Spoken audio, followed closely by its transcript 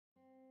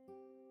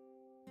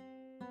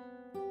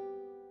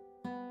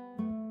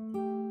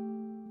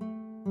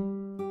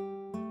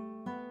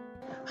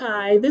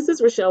Hi, this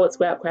is Rachelle with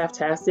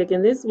Scrapcraftastic,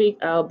 and this week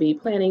I'll be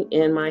planning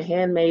in my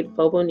handmade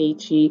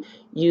Fauxbonichi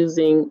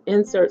using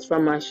inserts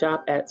from my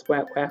shop at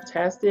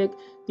Scrapcraftastic.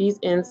 These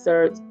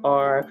inserts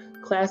are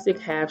classic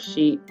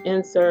half-sheet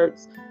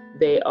inserts.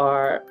 They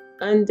are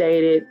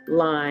undated,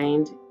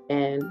 lined,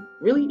 and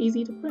really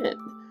easy to print.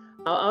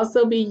 I'll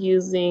also be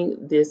using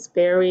this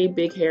fairy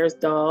big hairs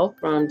doll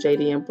from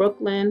JD in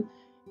Brooklyn,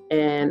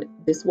 and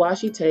this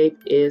washi tape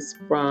is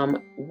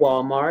from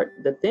Walmart.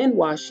 The thin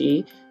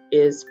washi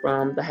is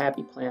from the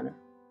Happy Planner.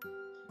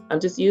 I'm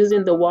just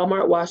using the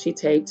Walmart washi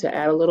tape to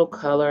add a little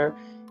color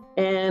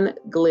and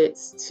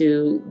glitz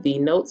to the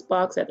notes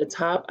box at the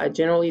top. I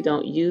generally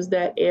don't use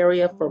that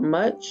area for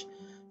much,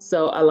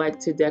 so I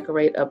like to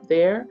decorate up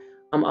there.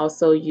 I'm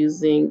also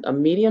using a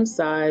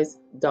medium-sized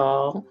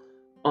doll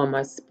on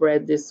my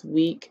spread this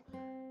week.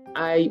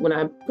 When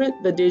I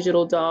print the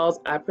digital dolls,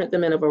 I print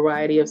them in a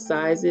variety of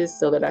sizes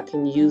so that I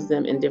can use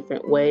them in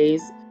different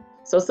ways.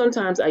 So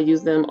sometimes I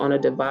use them on a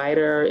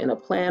divider in a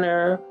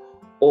planner,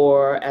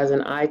 or as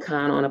an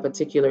icon on a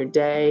particular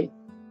day,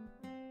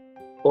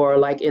 or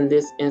like in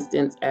this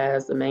instance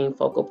as the main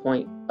focal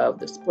point of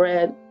the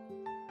spread.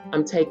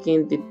 I'm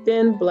taking the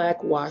thin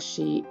black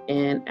washi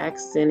and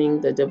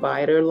accenting the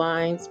divider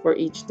lines for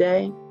each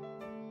day.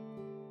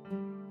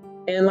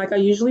 And like I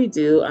usually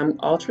do, I'm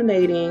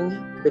alternating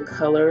the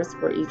colors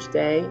for each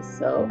day,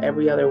 so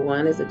every other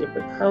one is a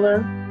different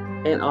color.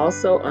 And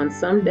also on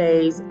some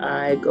days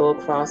I go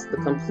across the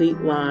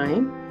complete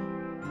line.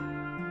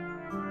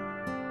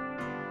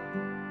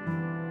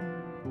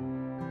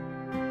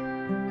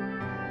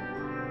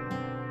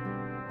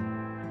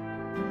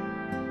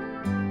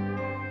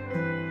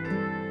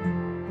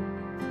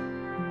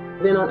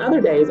 Then on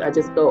other days I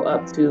just go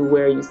up to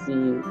where you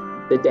see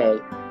the day.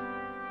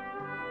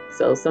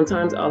 So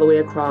sometimes all the way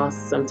across,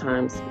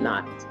 sometimes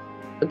not.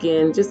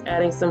 Again, just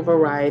adding some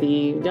variety.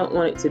 You don't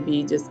want it to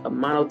be just a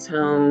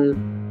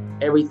monotone,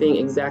 everything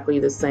exactly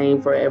the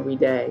same for every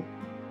day.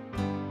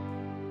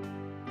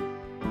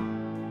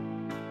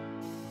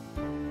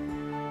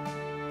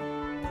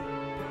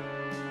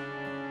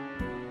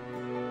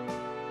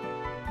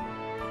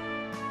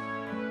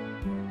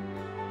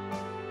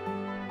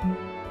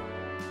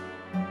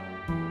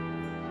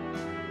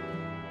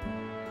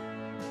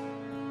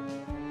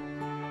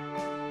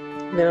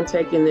 Then I'm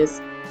taking this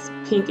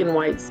pink and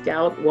white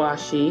scallop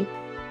washi,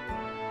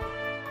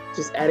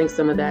 just adding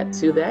some of that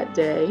to that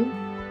day,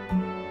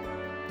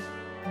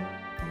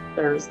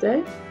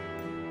 Thursday.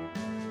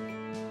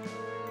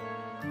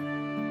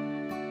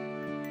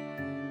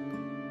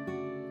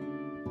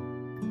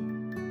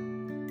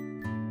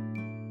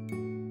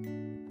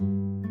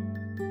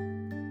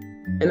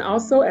 And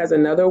also, as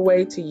another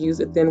way to use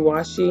a thin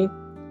washi,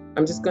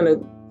 I'm just going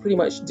to pretty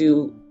much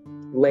do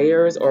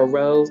layers or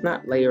rows,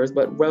 not layers,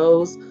 but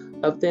rows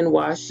of thin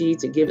washi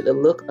to give it the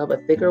look of a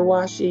thicker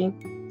washi.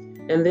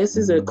 And this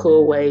is a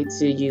cool way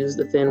to use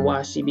the thin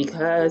washi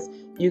because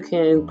you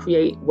can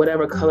create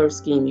whatever color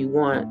scheme you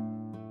want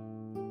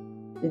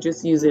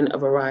just using a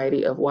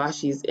variety of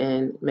washis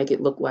and make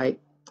it look like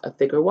a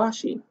thicker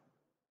washi.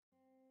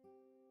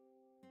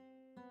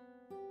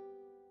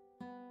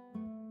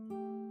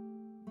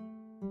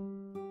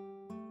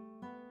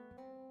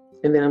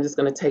 And then I'm just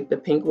going to take the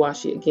pink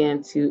washi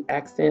again to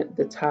accent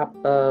the top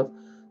of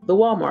the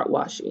Walmart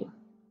washi,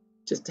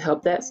 just to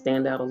help that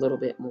stand out a little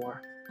bit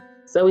more.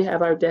 So we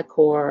have our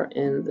decor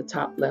in the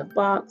top left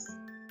box.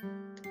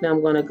 Now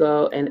I'm going to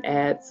go and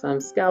add some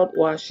scallop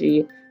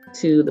washi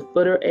to the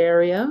footer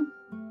area.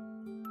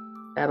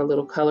 Add a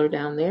little color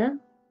down there.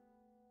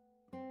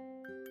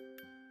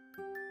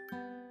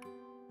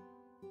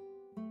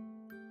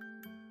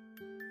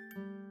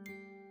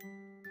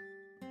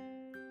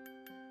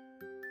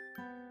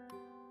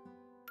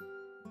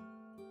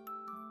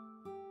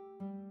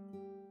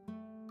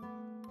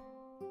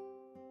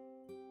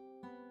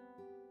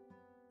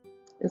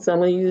 And so I'm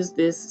going to use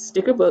this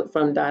sticker book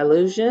from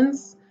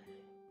Dilutions,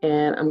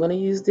 and I'm going to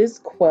use this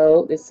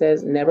quote. It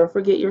says, "Never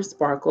forget your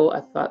sparkle." I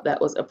thought that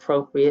was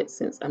appropriate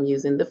since I'm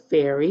using the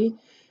fairy.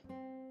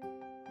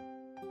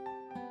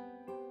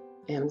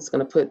 And I'm just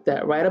going to put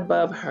that right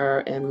above her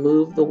and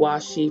move the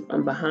washi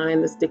from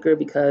behind the sticker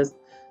because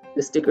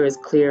the sticker is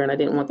clear and I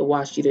didn't want the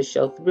washi to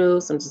show through.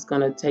 So I'm just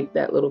going to take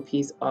that little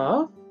piece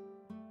off.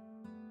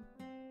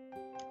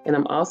 And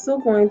I'm also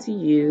going to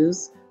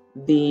use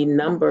the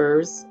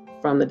numbers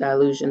from the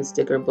Dilution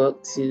sticker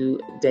book to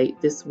date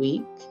this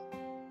week.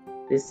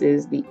 This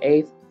is the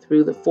 8th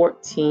through the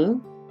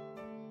 14th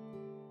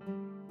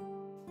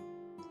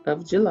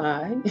of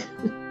July.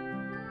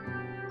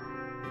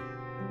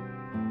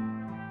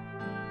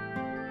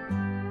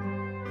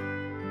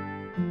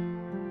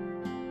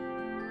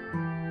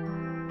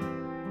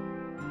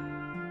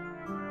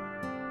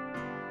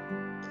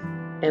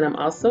 And I'm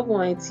also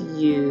going to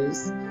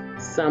use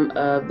some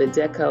of the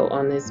deco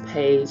on this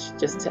page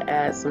just to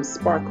add some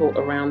sparkle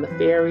around the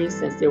fairy,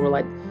 since there were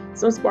like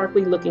some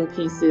sparkly looking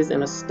pieces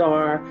and a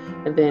star,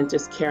 and then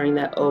just carrying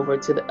that over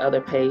to the other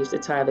page to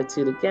tie the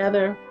two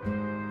together.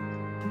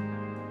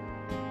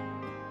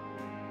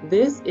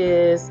 This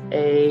is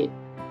a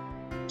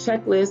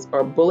checklist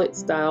or bullet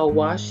style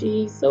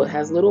washi, so it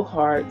has little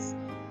hearts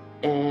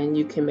and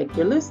you can make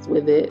your list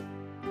with it.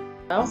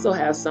 I also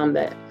have some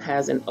that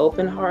has an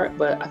open heart,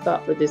 but I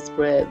thought for this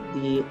spread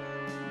the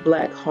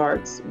black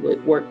hearts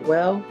would work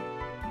well.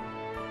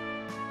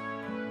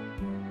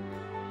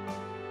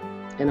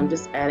 And I'm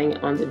just adding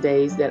it on the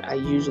days that I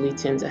usually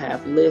tend to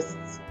have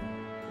lists,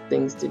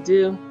 things to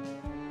do.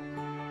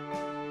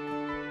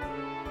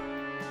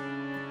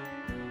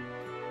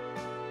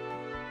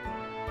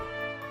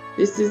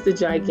 This is the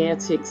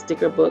gigantic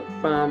sticker book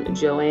from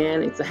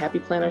Joanne. It's a Happy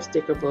Planner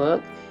sticker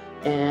book,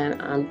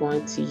 and I'm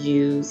going to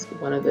use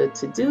one of the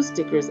to-do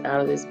stickers out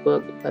of this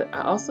book, but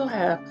I also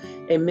have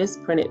a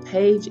misprinted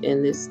page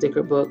in this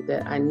sticker book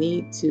that I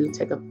need to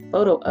take a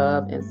photo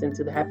of and send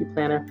to the Happy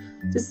Planner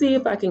to see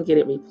if I can get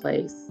it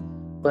replaced.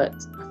 But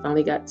I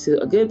finally got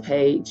to a good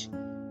page,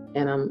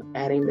 and I'm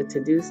adding the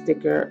to-do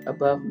sticker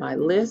above my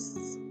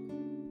lists.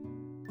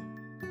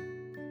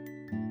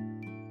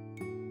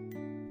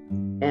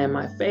 And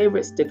my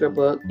favorite sticker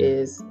book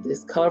is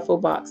this Colorful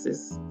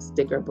Boxes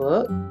sticker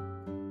book.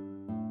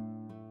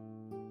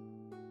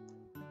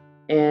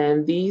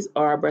 And these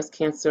are breast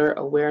cancer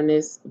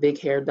awareness big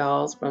hair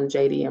dolls from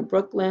JD in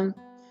Brooklyn.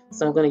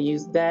 So I'm going to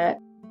use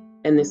that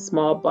and this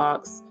small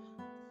box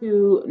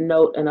to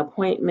note an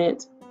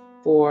appointment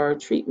for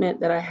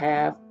treatment that I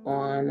have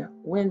on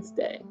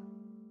Wednesday.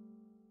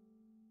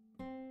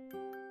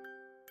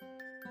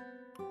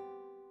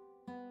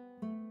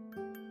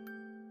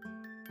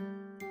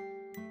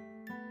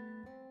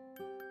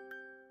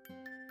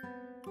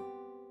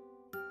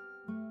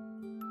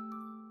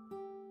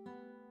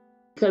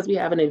 Because we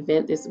have an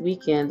event this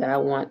weekend that I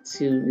want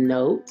to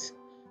note,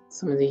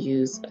 so I'm going to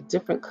use a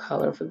different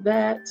color for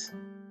that.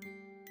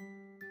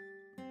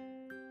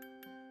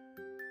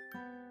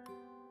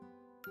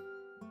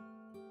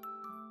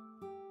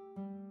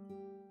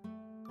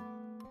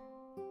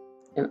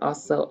 And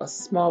also a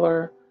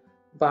smaller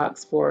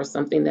box for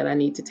something that I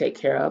need to take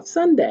care of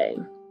Sunday.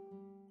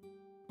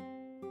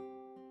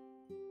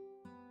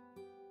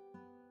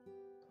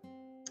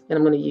 And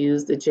I'm going to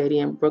use the JD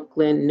in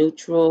Brooklyn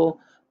neutral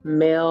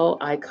mail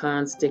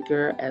icon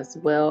sticker as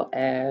well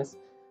as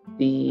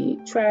the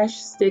trash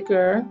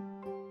sticker.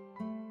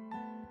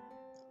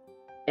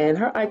 And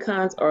her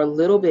icons are a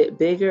little bit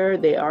bigger.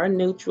 They are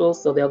neutral,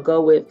 so they'll go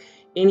with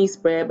any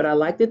spread, but I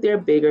like that they're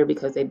bigger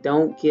because they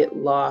don't get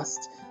lost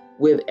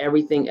with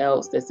everything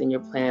else that's in your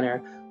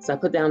planner. So I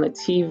put down the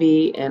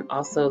TV and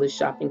also the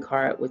shopping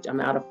cart, which I'm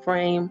out of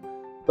frame,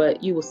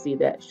 but you will see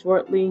that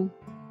shortly.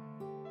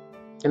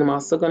 And I'm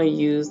also going to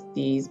use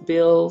these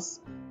bills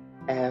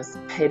as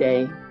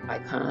payday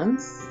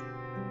icons.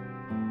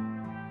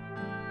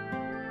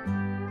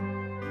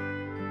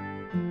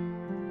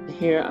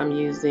 Here I'm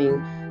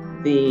using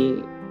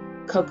the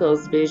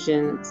Coco's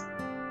Visions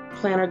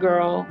Planner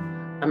Girl.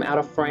 I'm out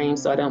of frame,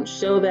 so I don't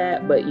show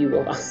that, but you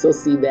will also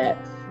see that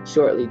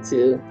shortly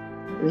too.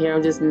 And here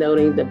I'm just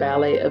noting the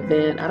ballet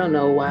event. I don't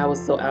know why I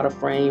was so out of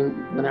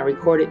frame when I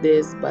recorded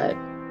this, but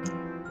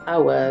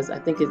I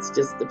think it's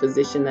just the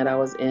position that I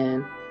was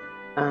in.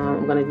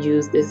 I'm going to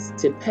use this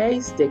to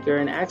pay sticker,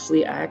 and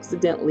actually I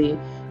accidentally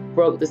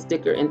broke the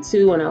sticker in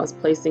two when I was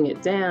placing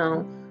it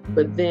down,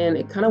 but then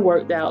it kind of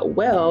worked out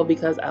well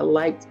because I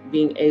liked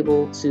being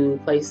able to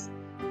place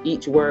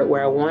each word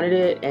where I wanted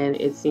it, and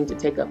it seemed to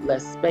take up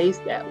less space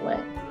that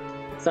way.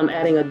 So I'm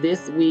adding a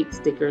this week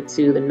sticker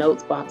to the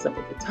notes box up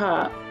at the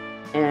top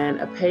and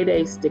a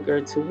payday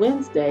sticker to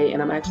Wednesday,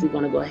 and I'm actually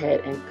going to go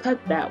ahead and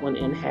cut that one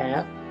in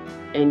half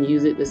and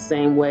use it the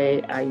same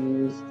way I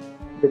used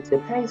the to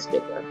pay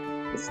sticker.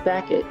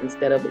 Stack it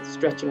instead of it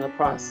stretching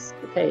across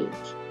the page.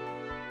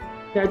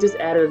 Here I just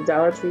added a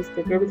Dollar Tree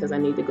sticker because I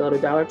need to go to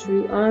Dollar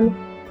Tree on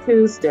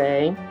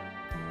Tuesday,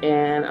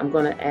 and I'm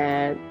going to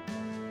add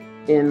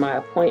in my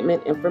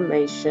appointment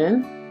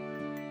information.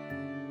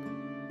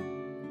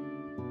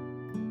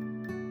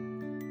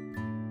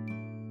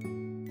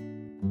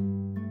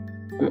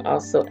 I'm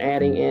also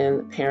adding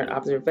in parent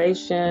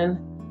observation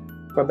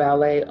for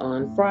ballet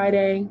on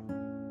Friday,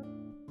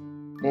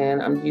 and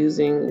I'm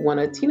using one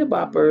of Tina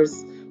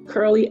Bopper's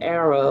curly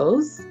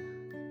arrows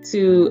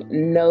to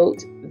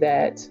note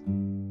that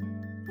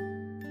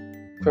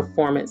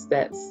performance,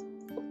 that's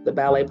the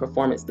ballet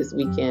performance this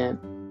weekend.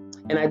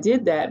 And I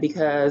did that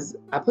because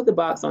I put the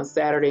box on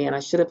Saturday and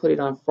I should have put it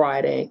on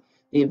Friday.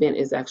 The event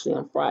is actually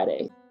on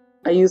Friday.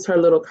 I used her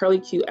little curly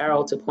Q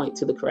arrow to point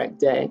to the correct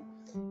day.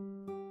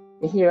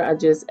 And here I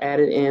just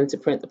added in to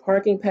print the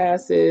parking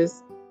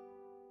passes.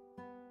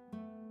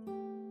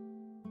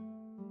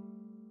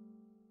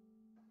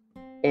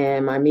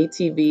 And my Me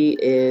TV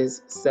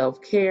is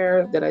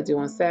self-care that I do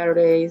on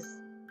Saturdays.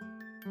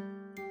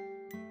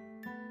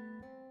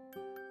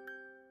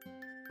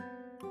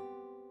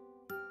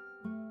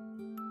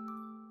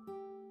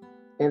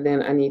 And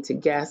then I need to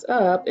gas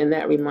up, and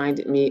that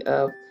reminded me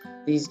of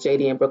these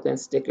JD in Brooklyn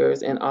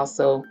stickers and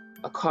also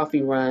a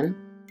coffee run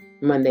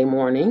Monday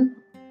morning.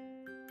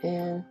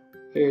 And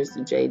here's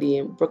the JD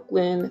in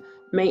Brooklyn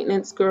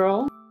maintenance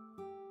girl.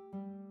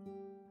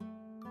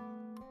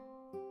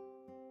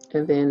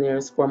 And then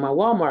there's for my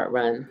Walmart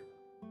run.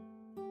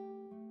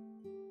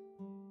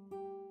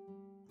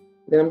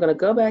 Then I'm going to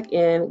go back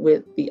in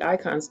with the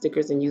icon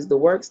stickers and use the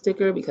work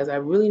sticker because I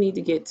really need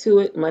to get to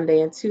it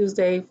Monday and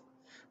Tuesday.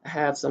 I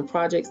have some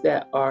projects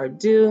that are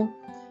due,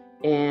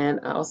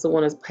 and I also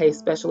want to pay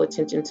special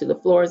attention to the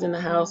floors in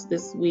the house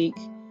this week.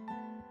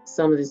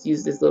 So I'm going to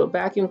use this little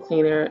vacuum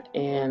cleaner,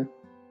 and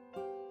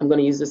I'm going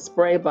to use a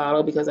spray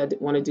bottle because I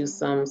want to do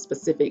some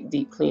specific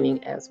deep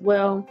cleaning as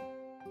well.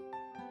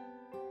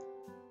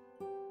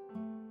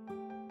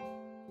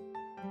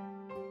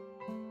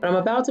 I'm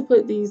about to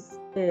put these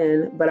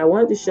in, but I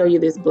wanted to show you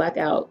this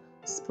blackout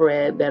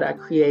spread that I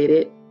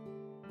created,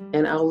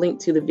 and I'll link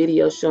to the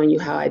video showing you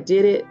how I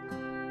did it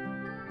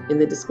in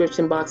the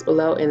description box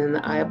below and in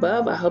the eye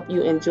above. I hope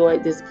you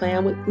enjoyed this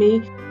plan with me.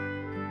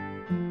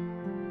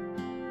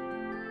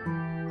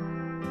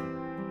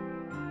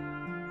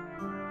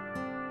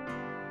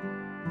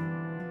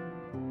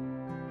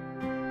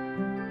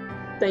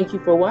 Thank you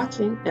for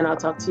watching, and I'll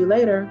talk to you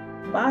later.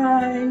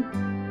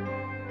 Bye.